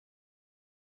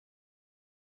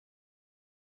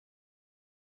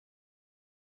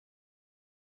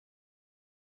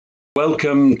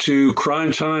Welcome to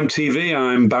Crime Time TV.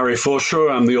 I'm Barry Forshaw.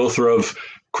 I'm the author of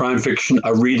crime fiction,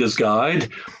 A Reader's Guide,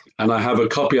 and I have a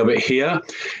copy of it here.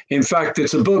 In fact,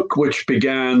 it's a book which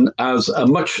began as a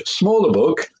much smaller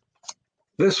book,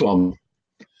 this one.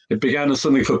 It began as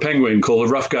something for Penguin called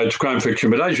A Rough Guide to Crime Fiction,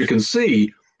 but as you can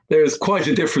see, there is quite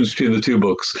a difference between the two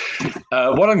books.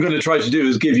 What I'm going to try to do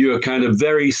is give you a kind of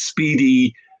very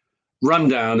speedy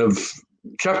rundown of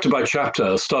chapter by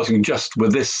chapter, starting just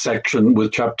with this section,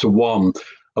 with chapter 1,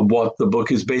 of what the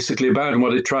book is basically about and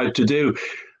what it tried to do.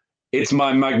 It's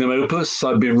my magnum opus.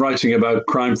 I've been writing about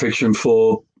crime fiction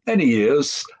for many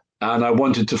years, and I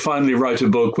wanted to finally write a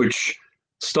book which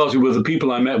started with the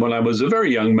people I met when I was a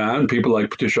very young man, people like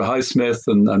Patricia Highsmith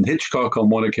and Hitchcock on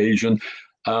one occasion,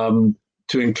 to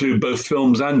include both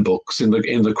films and books in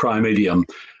the crime idiom.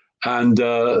 And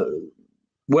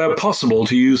where possible,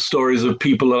 to use stories of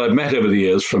people that I've met over the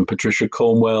years, from Patricia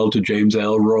Cornwell to James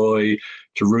Elroy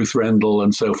to Ruth Rendell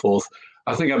and so forth.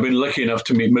 I think I've been lucky enough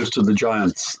to meet most of the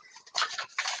giants.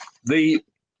 The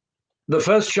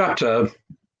first chapter,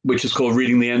 which is called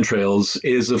Reading the Entrails,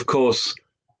 is, of course,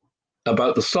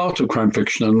 about the start of crime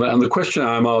fiction. And the question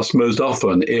I'm asked most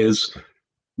often is,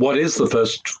 what is the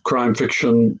first crime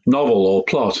fiction novel or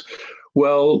plot?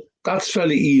 Well, that's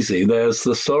fairly easy. There's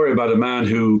the story about a man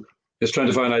who is trying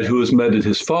to find out who has murdered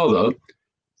his father,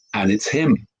 and it's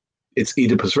him. It's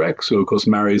Oedipus Rex, who, of course,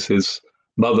 marries his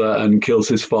mother and kills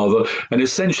his father. And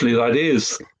essentially, that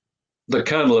is the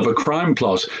kernel of a crime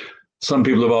plot. Some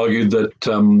people have argued that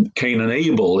Cain and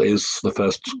Abel is the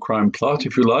first crime plot,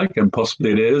 if you like, and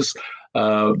possibly it is.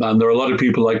 And there are a lot of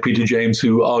people like Peter James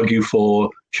who argue for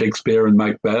Shakespeare and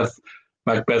Macbeth.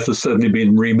 Macbeth has certainly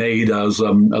been remade as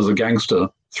a gangster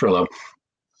thriller.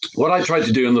 What I tried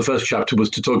to do in the first chapter was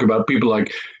to talk about people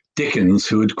like Dickens,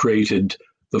 who had created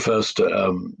the first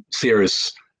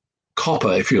serious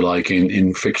copper, if you like,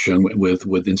 in fiction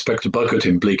with Inspector Bucket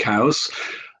in Bleak House.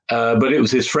 But it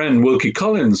was his friend Wilkie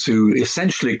Collins who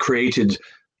essentially created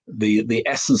the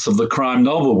essence of the crime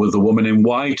novel with The Woman in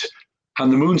White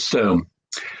and The Moonstone.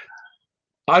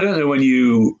 I don't know when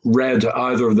you read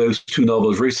either of those two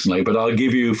novels recently, but I'll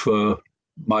give you, for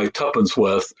my tuppence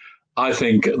worth, I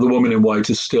think The Woman in White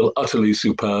is still utterly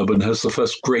superb and has the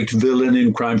first great villain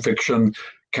in crime fiction,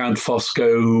 Count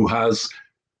Fosco, who has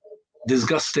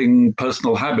disgusting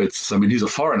personal habits. I mean, he's a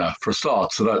foreigner for a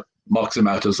start, so that marks him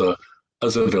out as a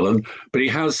villain. But he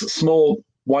has small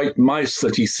white mice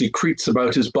that he secretes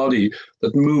about his body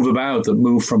that move about, that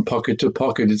move from pocket to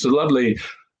pocket. It's a lovely,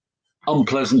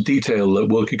 unpleasant detail that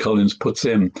Wilkie Collins puts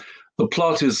in. The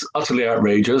plot is utterly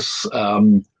outrageous,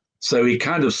 so he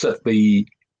kind of set the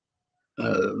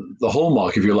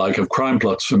hallmark, if you like, of crime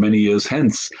plots for many years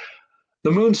hence. The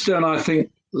Moonstone, I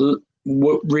think,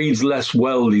 reads less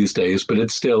well these days, but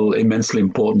it's still immensely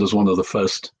important as one of the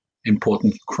first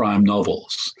important crime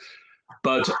novels.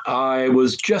 But I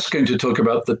was just going to talk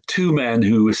about the two men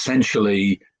who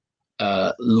essentially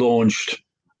launched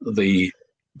the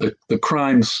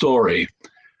crime story.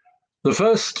 The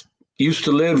first used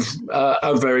to live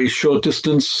a very short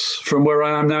distance from where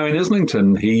I am now in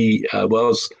Islington. He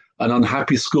was an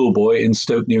unhappy schoolboy in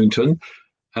Stoke Newington,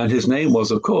 and his name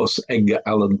was, of course, Edgar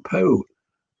Allan Poe,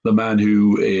 the man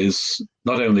who is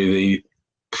not only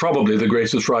probably the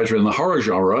greatest writer in the horror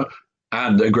genre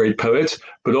and a great poet,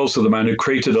 but also the man who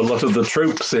created a lot of the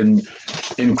tropes in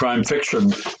crime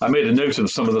fiction. I made a note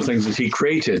of some of the things that he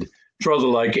created. It's rather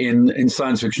like in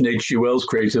science fiction, H.G. Wells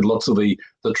created lots of the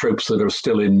tropes that are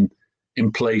still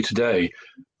in play today.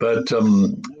 But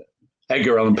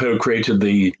Edgar Allan Poe created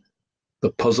the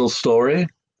puzzle story.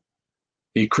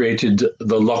 He created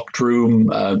the locked room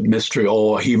mystery,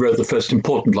 or he wrote the first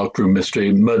important locked room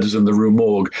mystery, Murders in the Rue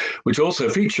Morgue, which also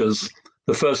features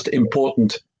the first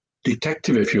important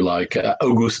detective, if you like,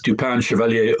 Auguste Dupin,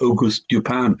 Chevalier Auguste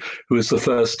Dupin, who is the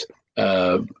first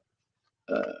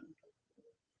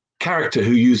character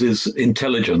who uses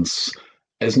intelligence,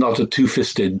 is not a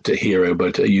two-fisted hero,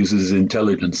 but uses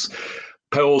intelligence.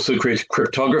 Poe also created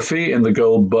cryptography in The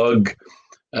Gold Bug,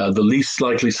 The Least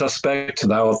Likely Suspect,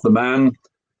 Thou Art the Man.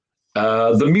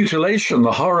 The mutilation,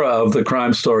 the horror of the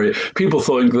crime story. People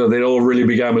think that it all really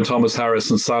began with Thomas Harris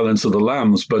and Silence of the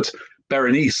Lambs, but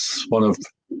Berenice, one of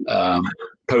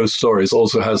Poe's stories,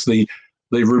 also has the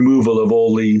removal of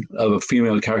all of a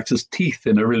female character's teeth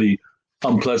in a really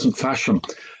unpleasant fashion.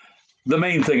 The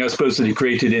main thing, I suppose, that he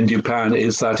created in Dupin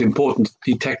is that important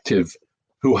detective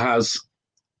who has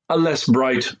a less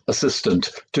bright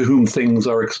assistant to whom things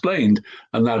are explained,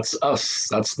 and that's us.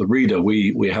 That's the reader.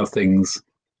 We have things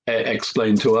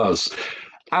explained to us.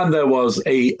 And there was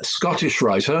a Scottish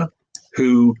writer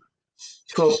who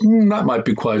thought that might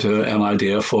be quite an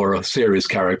idea for a series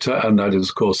character, and that is,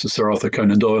 of course, Sir Arthur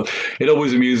Conan Doyle. It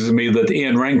always amuses me that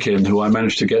Ian Rankin, who I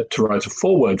managed to get to write a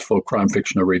foreword for Crime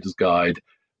Fiction: A Reader's Guide,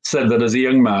 said that as a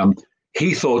young man,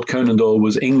 he thought Conan Doyle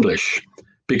was English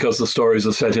because the stories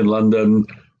are set in London.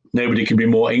 Nobody can be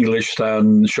more English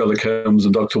than Sherlock Holmes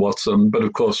and Dr. Watson, but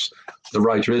of course, the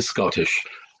writer is Scottish.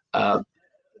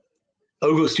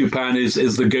 Auguste Dupin is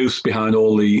the ghost behind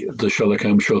all the Sherlock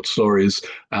Holmes short stories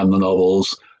and the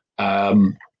novels.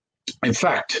 In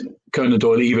fact, Conan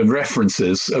Doyle even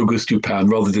references Auguste Dupin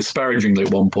rather disparagingly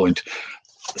at one point.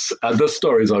 The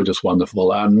stories are just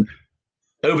wonderful. And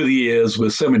over the years,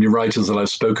 with so many writers that I've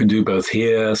spoken to, both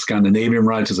here, Scandinavian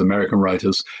writers, American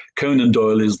writers, Conan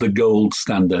Doyle is the gold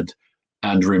standard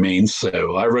and remains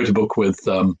so. I wrote a book with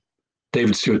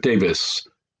David Stuart Davis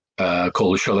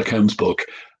called the Sherlock Holmes book.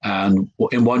 And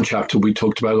in one chapter, we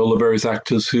talked about all the various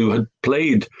actors who had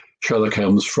played Sherlock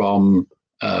Holmes from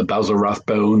Basil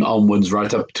Rathbone onwards,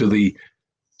 right up to the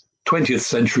 20th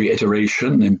century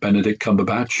iteration in Benedict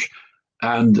Cumberbatch.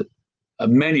 And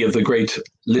many of the great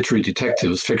literary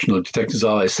detectives, fictional detectives,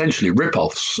 are essentially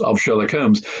rip-offs of Sherlock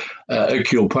Holmes.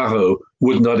 Hercule Poirot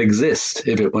would not exist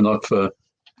if it were not for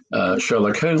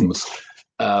Sherlock Holmes.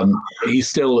 He's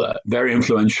still very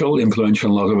influential in a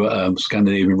lot of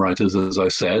Scandinavian writers, as I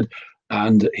said,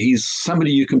 and he's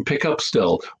somebody you can pick up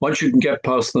still. Once you can get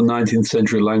past the 19th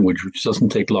century language, which doesn't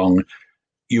take long,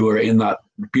 you are in that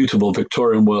beautiful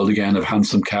Victorian world again of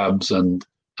hansom cabs and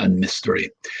mystery.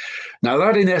 Now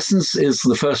that, in essence, is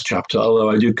the first chapter,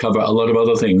 although I do cover a lot of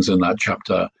other things in that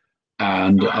chapter,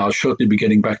 and I'll shortly be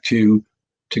getting back to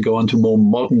go on to more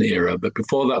modern era. But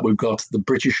before that, we've got the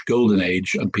British Golden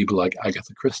Age and people like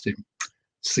Agatha Christie.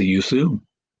 See you soon.